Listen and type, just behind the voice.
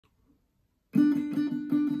Hey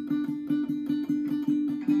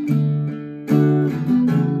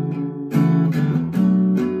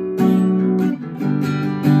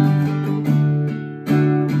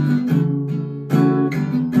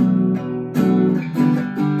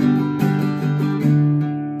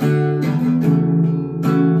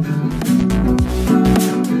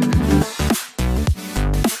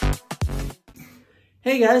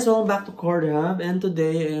guys, welcome back to Chord Hub, and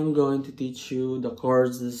today I am going to teach you the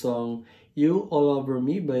chords of the song You All Over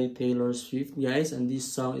Me by Taylor Swift, guys. And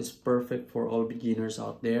this song is perfect for all beginners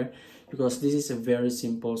out there because this is a very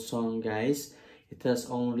simple song, guys. It has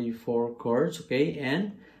only 4 chords, okay,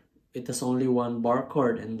 and it has only 1 bar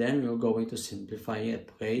chord, and then we're going to simplify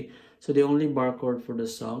it, okay. So the only bar chord for the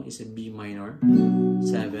song is a B minor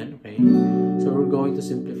 7, okay. So we're going to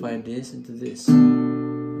simplify this into this.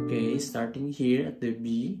 Okay, starting here at the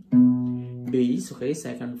B bass, okay,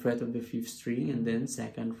 2nd fret of the 5th string, and then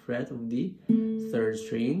 2nd fret of the 3rd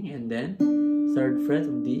string, and then 3rd fret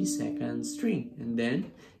of the 2nd string, and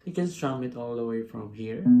then you can strum it all the way from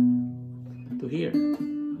here to here.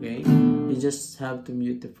 Okay, you just have to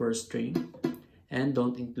mute the 1st string and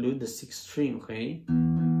don't include the 6th string, okay.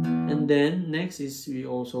 And then next is we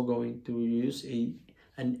also going to use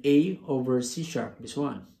an A over C sharp, this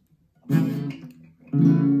one.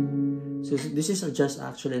 So this is just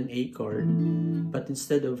actually an A chord, but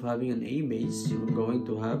instead of having an A bass, you're going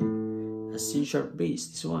to have a C sharp bass,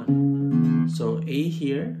 this one. So A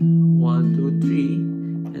here, 1, 2, 3,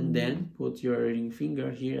 and then put your ring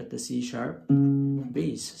finger here at the C sharp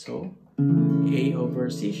bass. So A over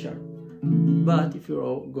C sharp. But if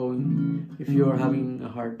you're having a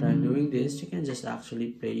hard time doing this, you can just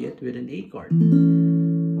actually play it with an A chord.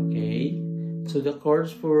 Okay. So the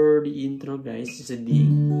chords for the intro, guys, is a D,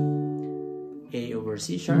 A over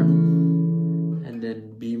C sharp, and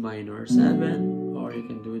then B minor 7, or you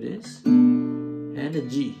can do this, and a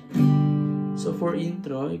G. So for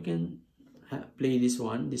intro, you can play this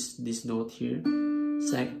one, this note here,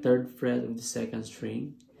 3rd fret of the 2nd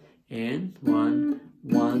string, and 1,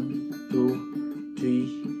 2,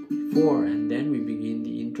 3, 4, and then we begin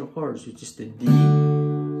the intro chords, which is the D,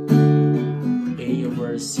 A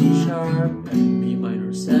over C sharp, and B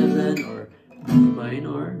minor 7, or B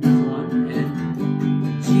minor, this one,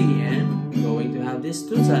 and G, and we're going to have this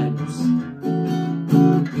 2 times.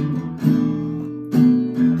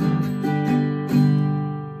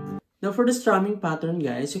 Now for the strumming pattern,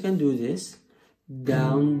 guys, you can do this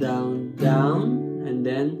down, down, down, and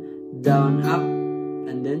then down, up,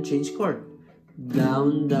 and then change chord.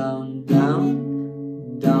 Down, down,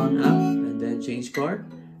 down, down, up, and then change chord.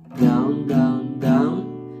 Down, down,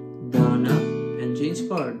 down, down, up, and change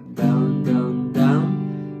chord. Down, down, down,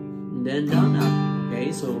 and then down, up.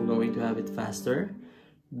 Okay, so we're going to have it faster.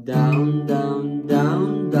 Down, down,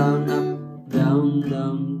 down, down, up, down,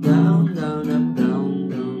 down, down, down, up, down,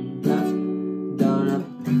 down, down, down, up.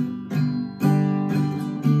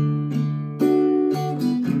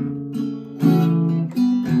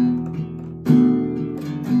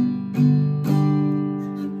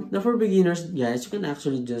 Now for beginners, guys, you can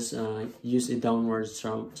actually just use a downward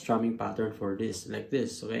strumming pattern for this, like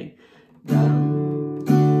this, okay? Down,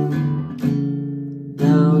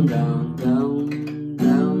 down, down, down,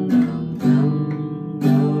 down, down, down, down,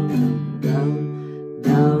 down, down,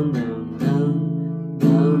 down, down, down,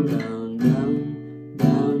 down, down,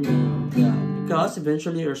 down, down, down. Because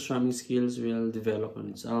eventually your strumming skills will develop on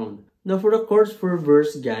its own. Now for the chords for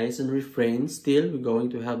verse, guys, and refrain, still we're going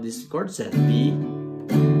to have this chord set: B,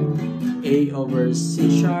 A over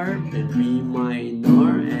C sharp, and B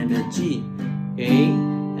minor, and a G. Okay,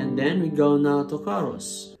 and then we go now to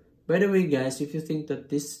chorus. By the way, guys, if you think that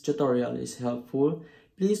this tutorial is helpful,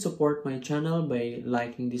 please support my channel by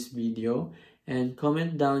liking this video and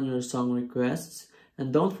comment down your song requests.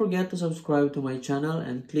 And don't forget to subscribe to my channel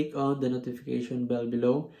and click on the notification bell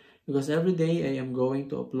below, because every day I am going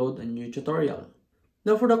to upload a new tutorial.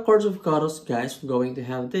 Now for the chords of chorus, guys, we're going to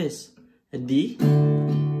have this: a D,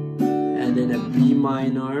 and then a B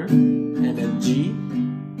minor, and a G,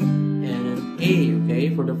 and an A.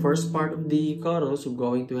 Okay, for the first part of the chorus, we're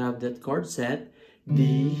going to have that chord set: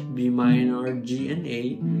 D, B minor, G, and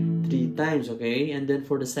A 3 times. Okay, and then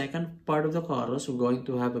for the second part of the chorus, we're going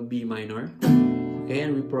to have a B minor. Okay,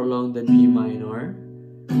 and we prolong the B minor.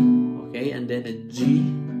 Okay, and then a G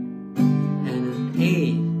and an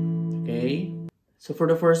A. Okay, so for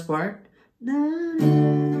the first part,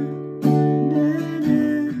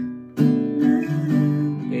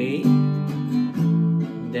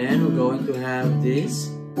 going to have this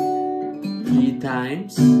 3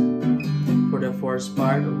 times for the first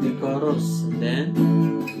part of the chorus, and then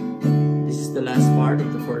this is is the last part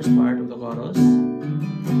of the first part of the chorus.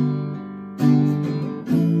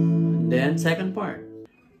 And then second part.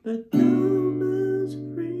 But no much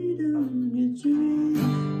freedom is free,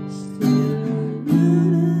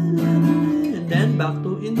 and then back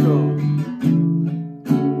to intro.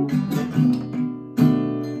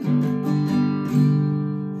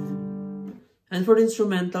 And for the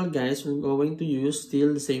instrumental, guys, we're going to use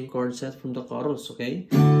still the same chord set from the chorus, okay?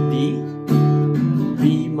 D,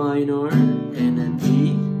 B minor, and a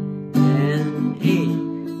G, and A.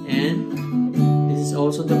 And this is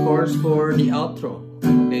also the chords for the outro,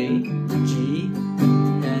 okay? G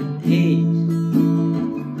and A.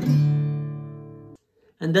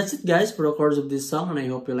 And that's it, guys, for the chords of this song, and I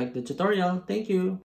hope you liked the tutorial. Thank you!